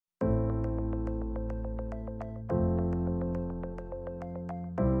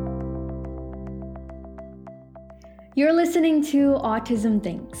You're listening to Autism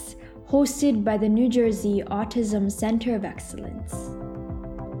Thinks, hosted by the New Jersey Autism Center of Excellence.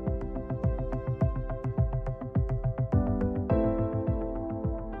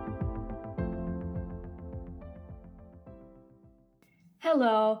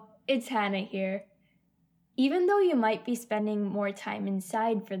 Hello, it's Hannah here. Even though you might be spending more time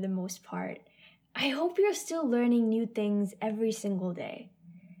inside for the most part, I hope you're still learning new things every single day.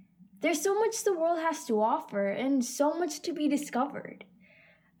 There's so much the world has to offer and so much to be discovered.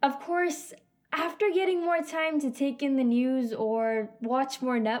 Of course, after getting more time to take in the news or watch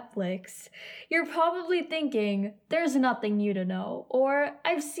more Netflix, you're probably thinking, there's nothing new to know, or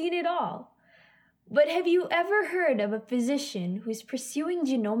I've seen it all. But have you ever heard of a physician who's pursuing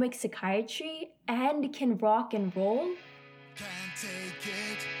genomic psychiatry and can rock and roll? Can't take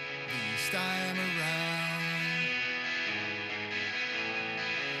it this time around.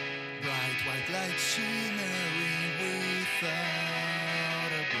 Bright white light shimmering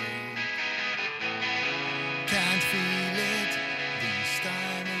without a break. Can't feel it this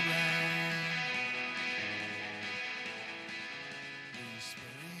time around.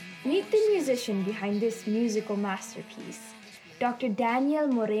 Meet the musician behind this musical masterpiece, Dr. Daniel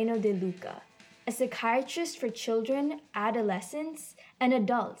Moreno de Luca, a psychiatrist for children, adolescents, and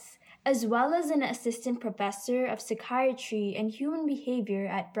adults, as well as an assistant professor of psychiatry and human behavior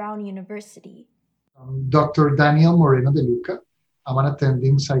at Brown University. Dr. Daniel Moreno de Luca. I'm an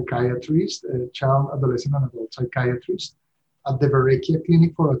attending psychiatrist, a child, adolescent, and adult psychiatrist at the Verrecchia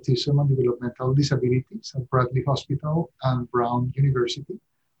Clinic for Autism and Developmental Disabilities at Bradley Hospital and Brown University,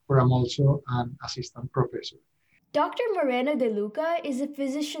 where I'm also an assistant professor. Dr. Moreno de Luca is a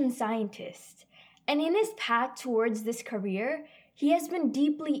physician scientist, and in his path towards this career, he has been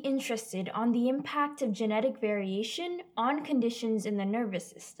deeply interested on the impact of genetic variation on conditions in the nervous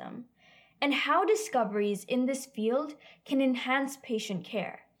system, and how discoveries in this field can enhance patient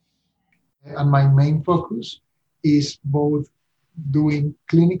care. And my main focus is both doing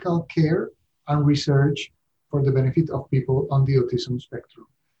clinical care and research for the benefit of people on the autism spectrum.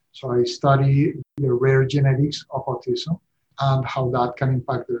 So I study the rare genetics of autism and how that can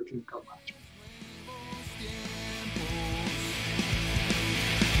impact their clinical management.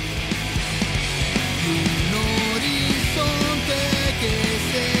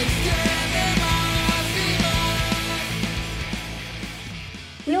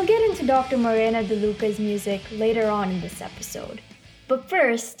 We'll get into Dr. Moreno de Luca's music later on in this episode. But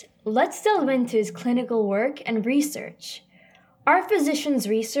first, let's delve into his clinical work and research. Our physician's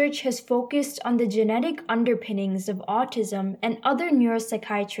research has focused on the genetic underpinnings of autism and other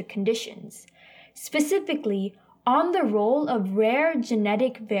neuropsychiatric conditions, specifically on the role of rare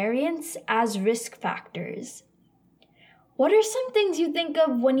genetic variants as risk factors. What are some things you think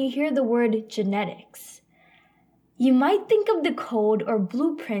of when you hear the word genetics? You might think of the code or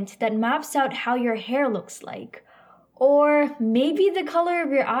blueprint that maps out how your hair looks like, or maybe the color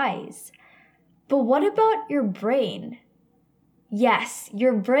of your eyes. But what about your brain? Yes,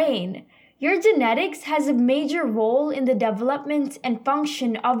 your brain. Your genetics has a major role in the development and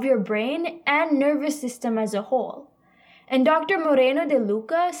function of your brain and nervous system as a whole. And Dr. Moreno de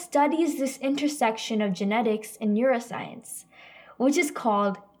Luca studies this intersection of genetics in neuroscience, which is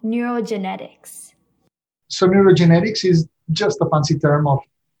called neurogenetics. So neurogenetics is just a fancy term of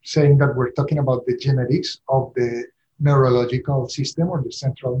saying that we're talking about the genetics of the neurological system or the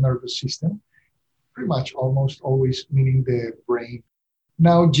central nervous system, pretty much almost always meaning the brain.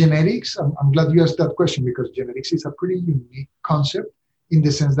 Now, genetics, I'm glad you asked that question because genetics is a pretty unique concept in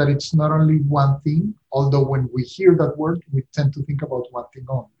the sense that it's not only one thing, although when we hear that word, we tend to think about one thing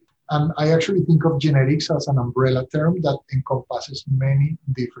only. And I actually think of genetics as an umbrella term that encompasses many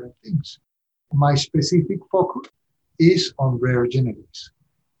different things. My specific focus is on rare genetics.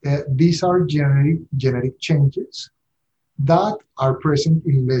 These are genetic changes that are present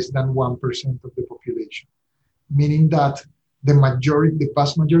in less than 1% of the population, meaning that the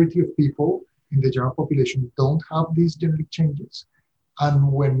vast majority of people in the general population don't have these genetic changes. And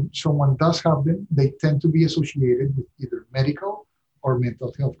when someone does have them, they tend to be associated with either medical or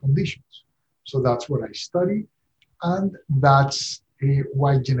mental health conditions. So that's what I study. And that's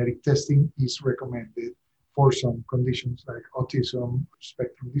why genetic testing is recommended for some conditions like autism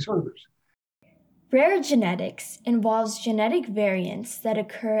spectrum disorders. Rare genetics involves genetic variants that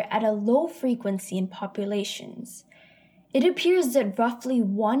occur at a low frequency in populations. It appears that roughly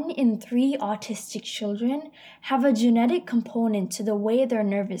 1 in 3 autistic children have a genetic component to the way their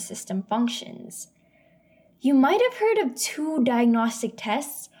nervous system functions. You might have heard of 2 diagnostic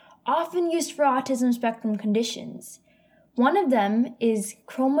tests often used for autism spectrum conditions. One of them is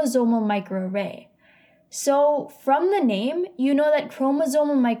chromosomal microarray. So, from the name, you know that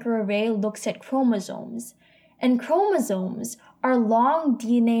chromosomal microarray looks at chromosomes. And chromosomes are long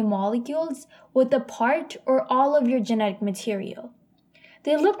DNA molecules with a part or all of your genetic material.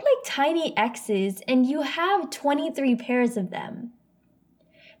 They look like tiny X's, and you have 23 pairs of them.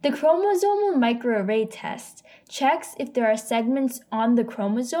 The chromosomal microarray test checks if there are segments on the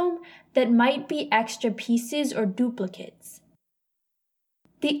chromosome that might be extra pieces or duplicates.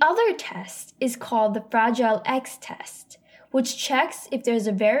 The other test is called the Fragile X test, which checks if there's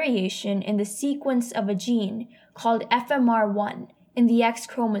a variation in the sequence of a gene called FMR1 in the X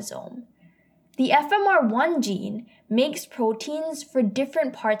chromosome. The FMR1 gene makes proteins for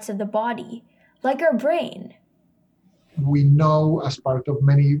different parts of the body, like our brain. We know, as part of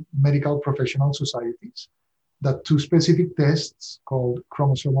many medical professional societies, that two specific tests called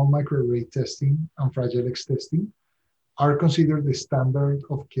chromosomal microarray testing and Fragile X testing are considered the standard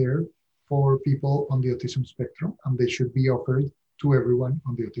of care for people on the autism spectrum, and they should be offered to everyone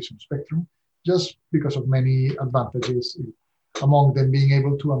on the autism spectrum, just because of many advantages, among them being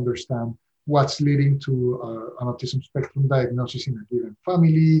able to understand what's leading to an autism spectrum diagnosis in a given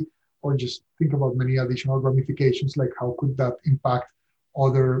family, or just think about many additional ramifications, like how could that impact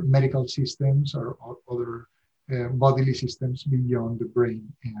other medical systems or other bodily systems beyond the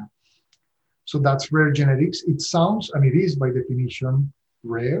brain. So that's rare genetics. It sounds, and it is by definition,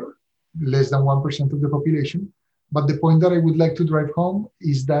 rare, less than 1% of the population. But the point that I would like to drive home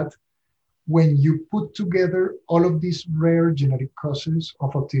is that when you put together all of these rare genetic causes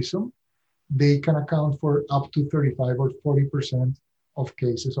of autism, they can account for up to 35 or 40% of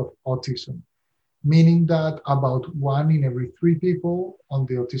cases of autism, meaning that about 1 in every 3 people on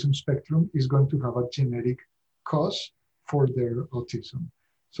the autism spectrum is going to have a genetic cause for their autism.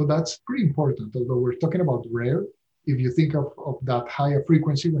 So that's pretty important. Although we're talking about rare, if you think of that higher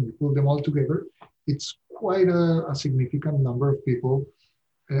frequency, when you put them all together, it's quite a significant number of people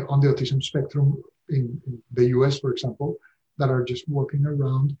on the autism spectrum in the US, for example, that are just walking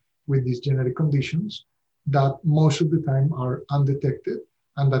around with these genetic conditions that most of the time are undetected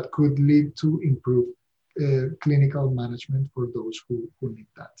and that could lead to improved clinical management for those who need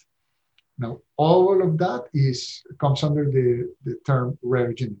that. Now, all of that comes under the term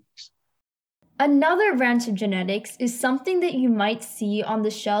rare genetics. Another branch of genetics is something that you might see on the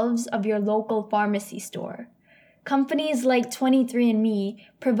shelves of your local pharmacy store. Companies like 23andMe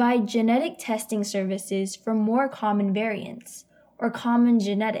provide genetic testing services for more common variants, or common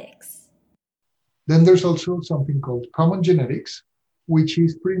genetics. Then there's also something called common genetics, which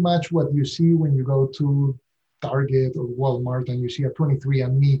is pretty much what you see when you go to Target or Walmart and you see a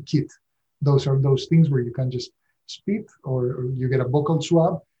 23andMe kit. Those are those things where you can just spit or you get a buccal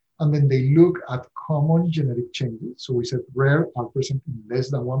swab, and then they look at common genetic changes. So we said rare are present in less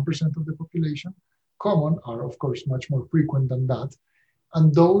than 1% of the population. Common are, of course, much more frequent than that.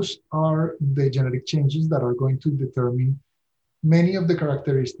 And those are the genetic changes that are going to determine many of the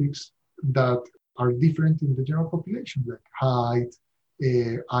characteristics that are different in the general population, like height,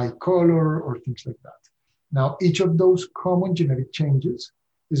 eye color, or things like that. Now, each of those common genetic changes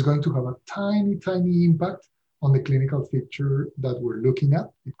is going to have a tiny, tiny impact on the clinical picture that we're looking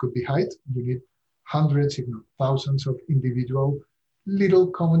at. It could be height. You need hundreds, if not thousands, of individual little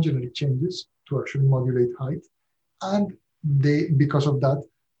common genetic changes to actually modulate height. And because of that,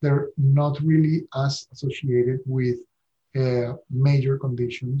 they're not really as associated with major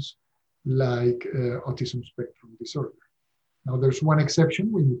conditions like autism spectrum disorder. Now, there's one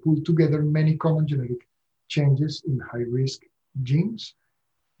exception. When you pull together many common genetic changes in high-risk genes,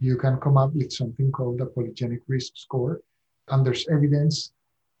 you can come up with something called the polygenic risk score. And there's evidence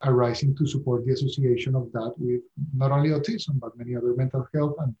arising to support the association of that with not only autism, but many other mental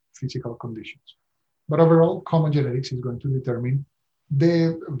health and physical conditions. But overall, common genetics is going to determine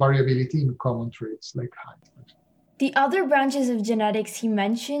the variability in common traits like height. The other branches of genetics he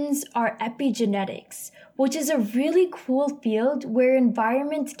mentions are epigenetics, which is a really cool field where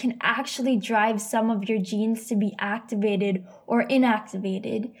environments can actually drive some of your genes to be activated or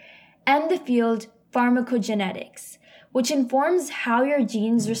inactivated, and the field pharmacogenetics, which informs how your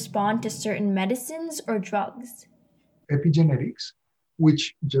genes respond to certain medicines or drugs. Epigenetics,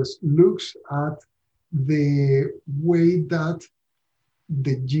 which just looks at the way that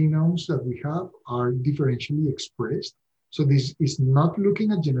the genomes that we have are differentially expressed. So this is not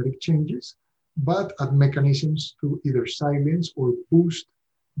looking at genetic changes, but at mechanisms to either silence or boost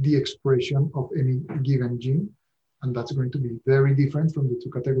the expression of any given gene. And that's going to be very different from the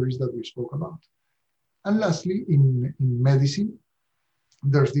two categories that we spoke about. And lastly, in medicine,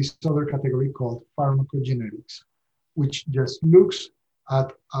 there's this other category called pharmacogenetics, which just looks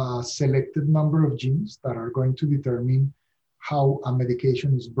at a selected number of genes that are going to determine how a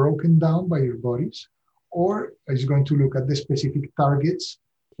medication is broken down by your bodies, or is going to look at the specific targets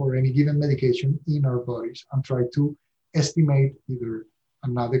for any given medication in our bodies and try to estimate either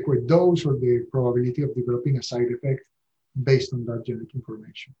an adequate dose or the probability of developing a side effect based on that genetic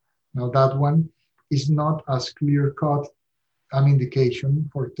information. Now, that one is not as clear-cut an indication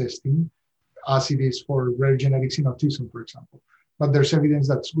for testing as it is for rare genetics in autism, for example. But there's evidence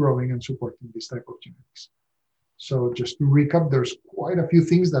that's growing and supporting this type of genetics. So just to recap, there's quite a few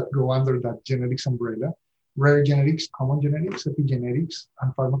things that go under that genetics umbrella: rare genetics, common genetics, epigenetics,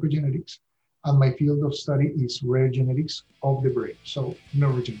 and pharmacogenetics. And my field of study is rare genetics of the brain, so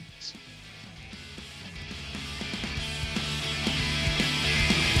neurogenetics.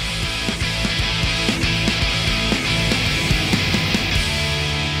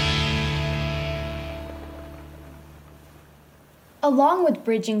 Along with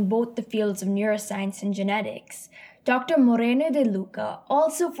bridging both the fields of neuroscience and genetics, Dr. Moreno de Luca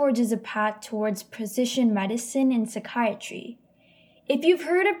also forges a path towards precision medicine and psychiatry. If you've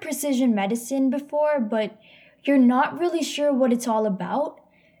heard of precision medicine before, but you're not really sure what it's all about,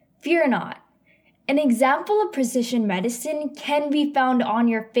 fear not. An example of precision medicine can be found on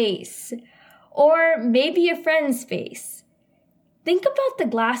your face, or maybe a friend's face. Think about the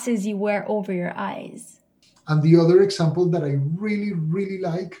glasses you wear over your eyes. And the other example that I really, really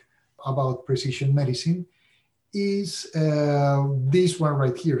like about precision medicine is this one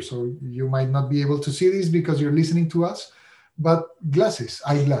right here. So you might not be able to see this because you're listening to us, but glasses,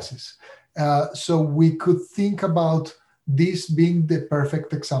 eyeglasses. So we could think about this being the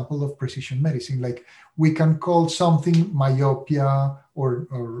perfect example of precision medicine. Like, we can call something myopia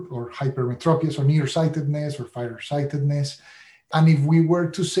or hypermetropias or nearsightedness or farsightedness. And if we were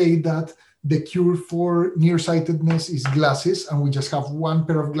to say that the cure for nearsightedness is glasses, and we just have one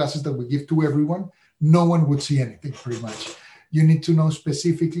pair of glasses that we give to everyone, no one would see anything pretty much. You need to know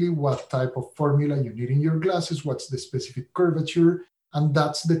specifically what type of formula you need in your glasses, what's the specific curvature, and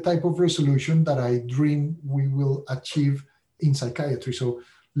that's the type of resolution that I dream we will achieve in psychiatry. So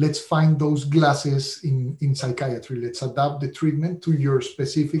let's find those glasses in psychiatry. Let's adapt the treatment to your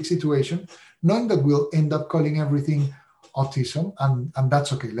specific situation, knowing that we'll end up calling everything autism, and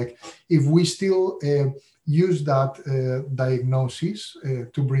that's okay. Like, if we still use that diagnosis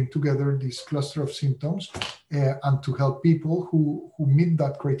to bring together this cluster of symptoms and to help people who meet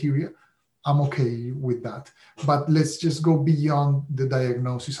that criteria, I'm okay with that. But let's just go beyond the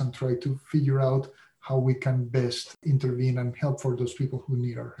diagnosis and try to figure out how we can best intervene and help for those people who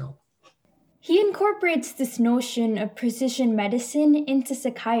need our help. He incorporates this notion of precision medicine into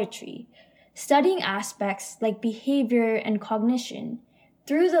psychiatry, studying aspects like behavior and cognition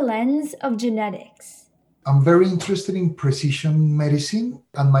through the lens of genetics. I'm very interested in precision medicine,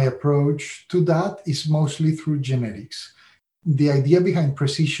 and my approach to that is mostly through genetics. The idea behind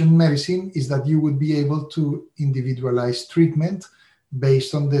precision medicine is that you would be able to individualize treatment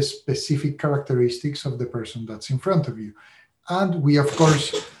based on the specific characteristics of the person that's in front of you. And we, of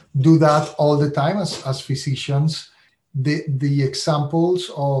course, do that all the time as physicians. The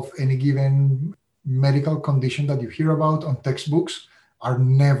examples of any given medical condition that you hear about on textbooks are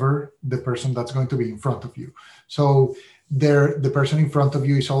never the person that's going to be in front of you. So the person in front of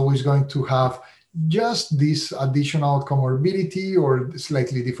you is always going to have just this additional comorbidity or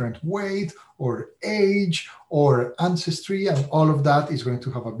slightly different weight or age or ancestry, and all of that is going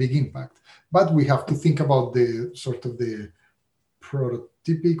to have a big impact. But we have to think about the sort of the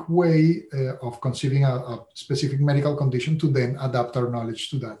prototypic way of conceiving a specific medical condition to then adapt our knowledge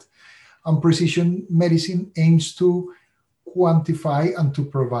to that. And precision medicine aims to quantify and to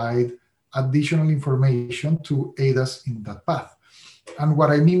provide additional information to aid us in that path. And what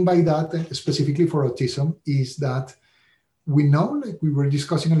I mean by that, specifically for autism, is that we know, like we were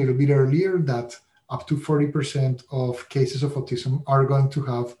discussing a little bit earlier, that up to 40% of cases of autism are going to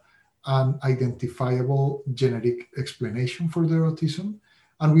have an identifiable genetic explanation for their autism.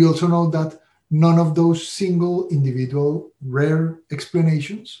 And we also know that none of those single individual rare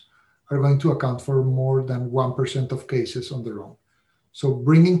explanations are going to account for more than 1% of cases on their own. So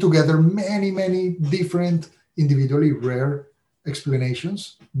bringing together many, many different individually rare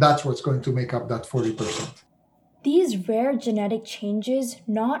explanations, that's what's going to make up that 40%. These rare genetic changes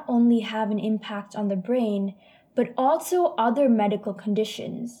not only have an impact on the brain, but also other medical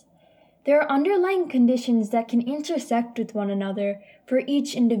conditions. There are underlying conditions that can intersect with one another for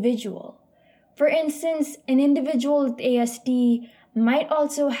each individual. For instance, an individual with ASD might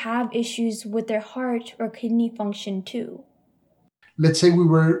also have issues with their heart or kidney function too. let's say we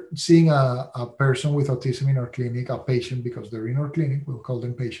were seeing a person with autism in our clinic, a patient, because they're in our clinic, we'll call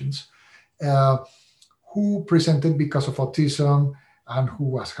them patients, uh, who presented because of autism and who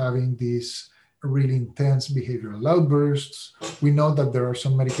was having these really intense behavioral outbursts. We know that there are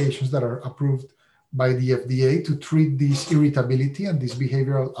some medications that are approved by the FDA to treat this irritability and these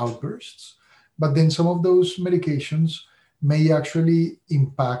behavioral outbursts. But then some of those medications may actually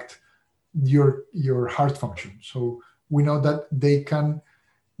impact your heart function. So we know that they can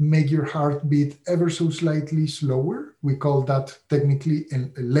make your heart beat ever so slightly slower. We call that technically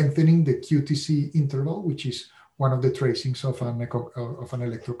lengthening the QTC interval, which is one of the tracings of an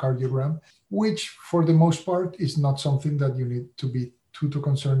electrocardiogram, which for the most part is not something that you need to be too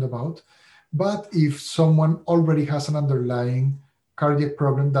concerned about. But if someone already has an underlying cardiac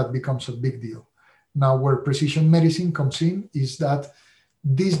problem, that becomes a big deal. Now, where precision medicine comes in is that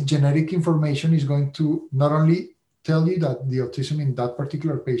this genetic information is going to not only tell you that the autism in that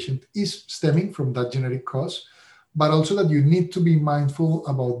particular patient is stemming from that genetic cause, but also that you need to be mindful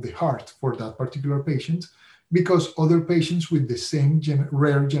about the heart for that particular patient, because other patients with the same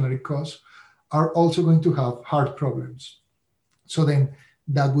rare genetic cause are also going to have heart problems. So then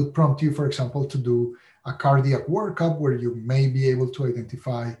that would prompt you, for example, to do a cardiac workup where you may be able to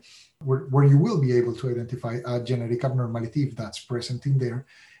identify, where you will be able to identify a genetic abnormality if that's present in there.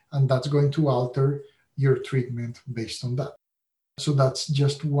 And that's going to alter your treatment based on that. So that's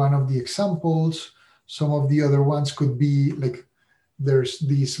just one of the examples. Some of the other ones could be like, there's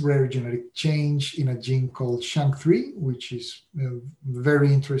this rare genetic change in a gene called SHANK3, which is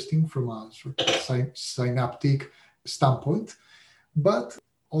very interesting from a sort of synaptic standpoint, but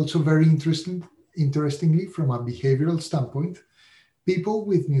also very interestingly from a behavioral standpoint. People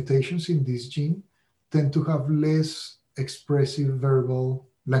with mutations in this gene tend to have less expressive verbal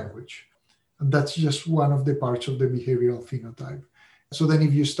language. And that's just one of the parts of the behavioral phenotype. So then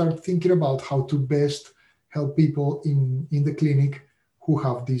if you start thinking about how to best help people in the clinic who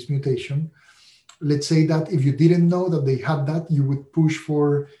have this mutation, let's say that if you didn't know that they had that, you would push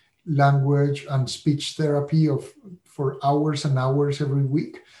for language and speech therapy for hours and hours every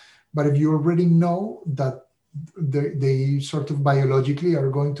week. But if you already know that they sort of biologically are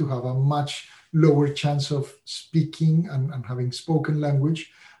going to have a much lower chance of speaking and having spoken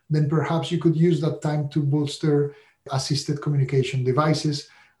language, then perhaps you could use that time to bolster assisted communication devices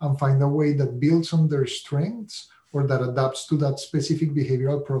and find a way that builds on their strengths or that adapts to that specific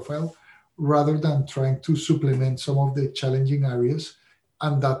behavioral profile, rather than trying to supplement some of the challenging areas.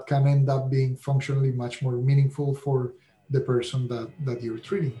 And that can end up being functionally much more meaningful for the person that you're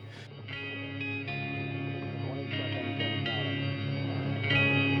treating.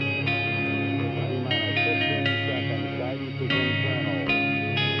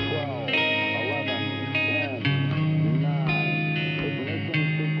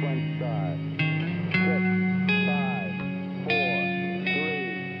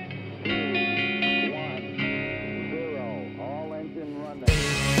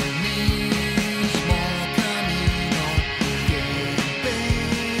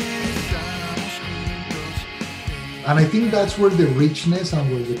 And I think that's where the richness and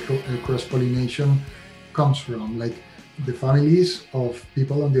where the cross-pollination comes from. Like the families of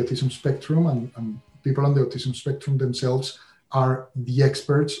people on the autism spectrum and people on the autism spectrum themselves are the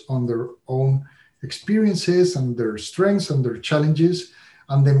experts on their own experiences and their strengths and their challenges.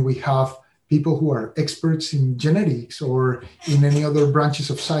 And then we have people who are experts in genetics or in any other branches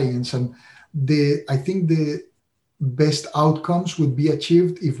of science. And I think the best outcomes would be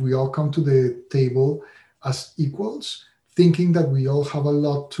achieved if we all come to the table as equals, thinking that we all have a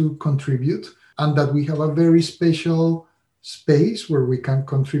lot to contribute and that we have a very special space where we can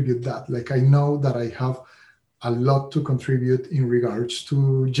contribute that. Like I know that I have a lot to contribute in regards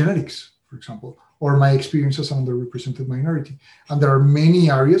to genetics, for example, or my experience as an underrepresented minority. And there are many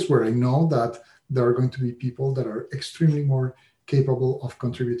areas where I know that there are going to be people that are extremely more capable of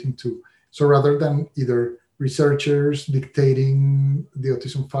contributing to. So rather than either researchers dictating the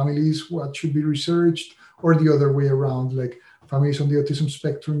autism families what should be researched, or the other way around, like families on the autism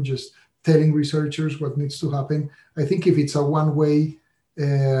spectrum just telling researchers what needs to happen. I think if it's a one-way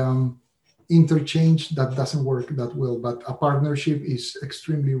interchange, that doesn't work that well, but a partnership is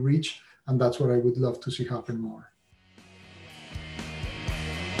extremely rich, and that's what I would love to see happen more.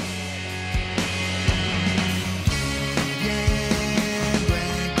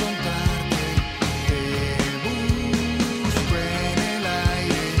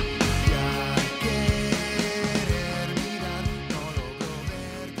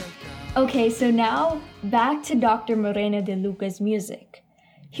 Okay, so now back to Dr. Moreno de Luca's music.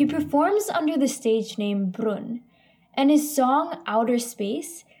 He performs under the stage name Brun, and his song Outer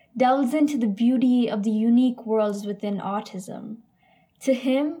Space delves into the beauty of the unique worlds within autism. To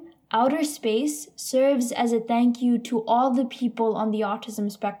him, outer space serves as a thank you to all the people on the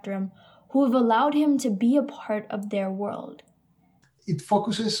autism spectrum who have allowed him to be a part of their world. It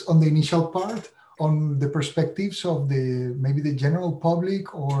focuses on the initial part, on the perspectives of maybe the general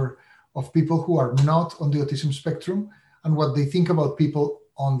public or of people who are not on the autism spectrum and what they think about people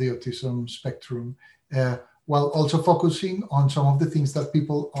on the autism spectrum, while also focusing on some of the things that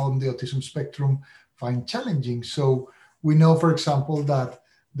people on the autism spectrum find challenging. So we know, for example, that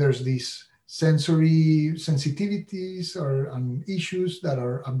there's these sensory sensitivities and issues that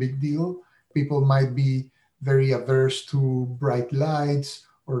are a big deal. People might be very averse to bright lights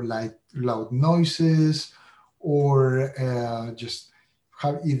or loud noises, or just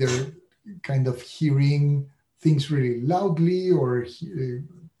have either kind of hearing things really loudly, or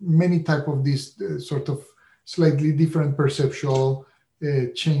many type of these sort of slightly different perceptual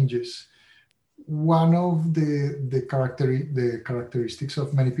changes. One of the characteristics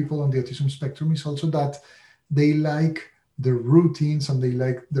of many people on the autism spectrum is also that they like their routines and they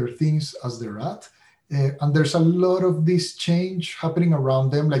like their things as they're at. And there's a lot of this change happening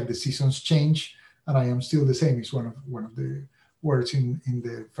around them, like the seasons change, and I am still the same is one of the words in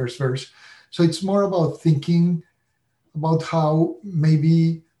the first verse. So it's more about thinking about how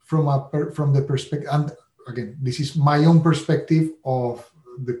maybe from the perspective, and again, this is my own perspective of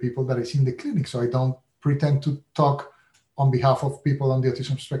the people that I see in the clinic. So I don't pretend to talk on behalf of people on the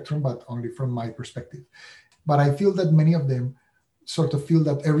autism spectrum, but only from my perspective. But I feel that many of them sort of feel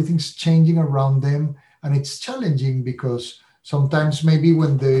that everything's changing around them, and it's challenging because sometimes maybe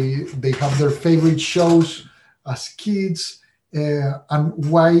when they have their favorite shows as kids, and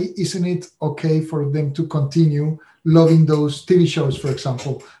why isn't it okay for them to continue loving those TV shows, for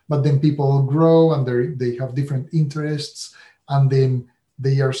example, but then people grow and they have different interests, and then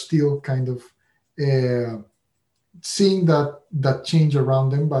they are still kind of seeing that change around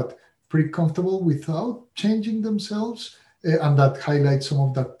them, but pretty comfortable without changing themselves, and that highlights some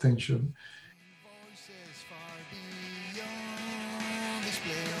of that tension. Voices far beyond this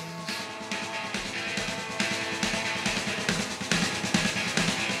place.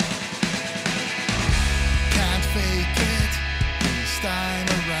 Can't fake it this time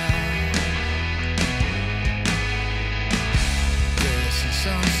around. The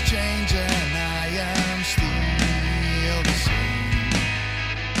seasons change and I am still the same.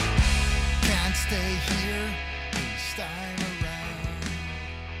 Can't stay here this time around.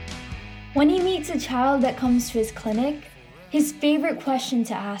 When he meets a child that comes to his clinic, his favorite question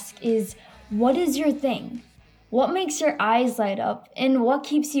to ask is, "What is your thing? What makes your eyes light up, and what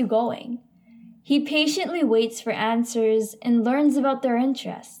keeps you going?" He patiently waits for answers and learns about their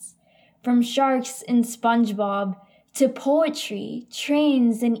interests, from sharks and SpongeBob to poetry,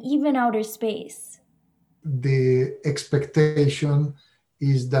 trains, and even outer space. The expectation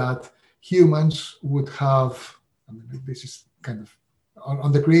is that humans would have, I mean, this is kind of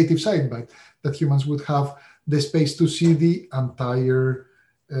on the creative side, but that humans would have the space to see the entire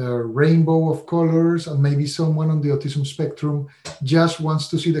rainbow of colors, and maybe someone on the autism spectrum just wants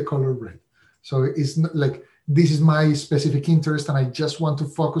to see the color red. So it's not like, this is my specific interest and I just want to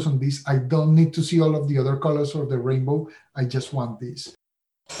focus on this. I don't need to see all of the other colors of the rainbow. I just want this.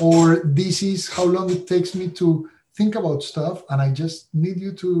 Or this is how long it takes me to think about stuff, and I just need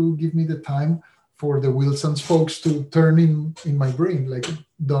you to give me the time for the wheels and spokes to turn in my brain. Like,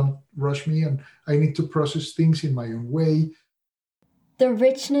 don't rush me, and I need to process things in my own way. The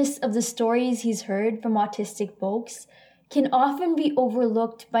richness of the stories he's heard from autistic folks can often be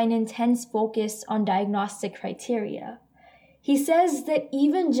overlooked by an intense focus on diagnostic criteria. He says that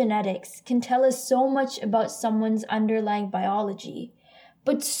even genetics can tell us so much about someone's underlying biology,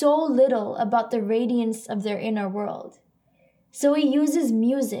 but so little about the radiance of their inner world. So he uses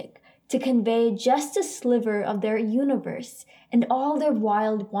music to convey just a sliver of their universe and all their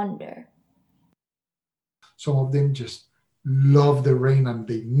wild wonder. Some of them just love the rain and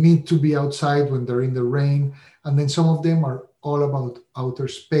they need to be outside when they're in the rain. And then some of them are all about outer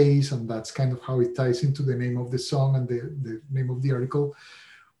space, and that's kind of how it ties into the name of the song and the name of the article,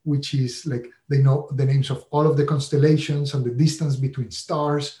 which is like they know the names of all of the constellations and the distance between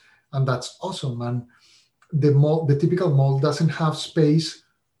stars, and that's awesome. And the typical mall doesn't have space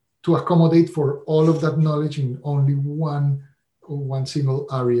to accommodate for all of that knowledge in only one single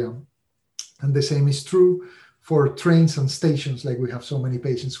area. And the same is true for trains and stations. Like, we have so many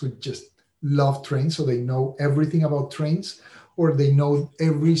patients who just love trains, so they know everything about trains, or they know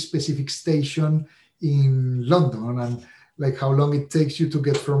every specific station in London, like how long it takes you to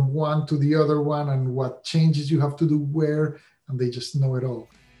get from one to the other one and what changes you have to do where, and they just know it all.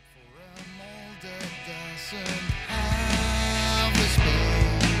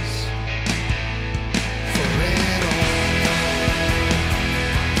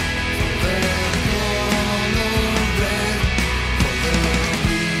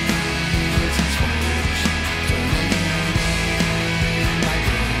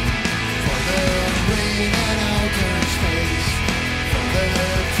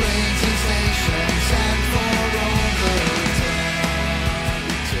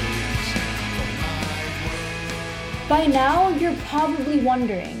 By now, you're probably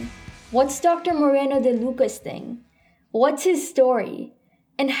wondering, what's Dr. Moreno de Luca's thing? What's his story?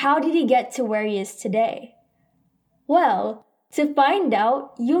 And how did he get to where he is today? Well, to find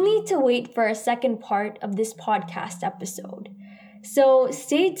out, you'll need to wait for a second part of this podcast episode. So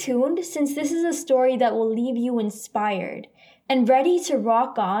stay tuned, since this is a story that will leave you inspired and ready to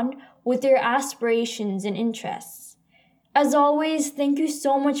rock on with your aspirations and interests. As always, thank you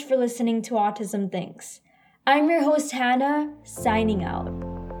so much for listening to Autism Thinks. I'm your host, Hannah, signing out.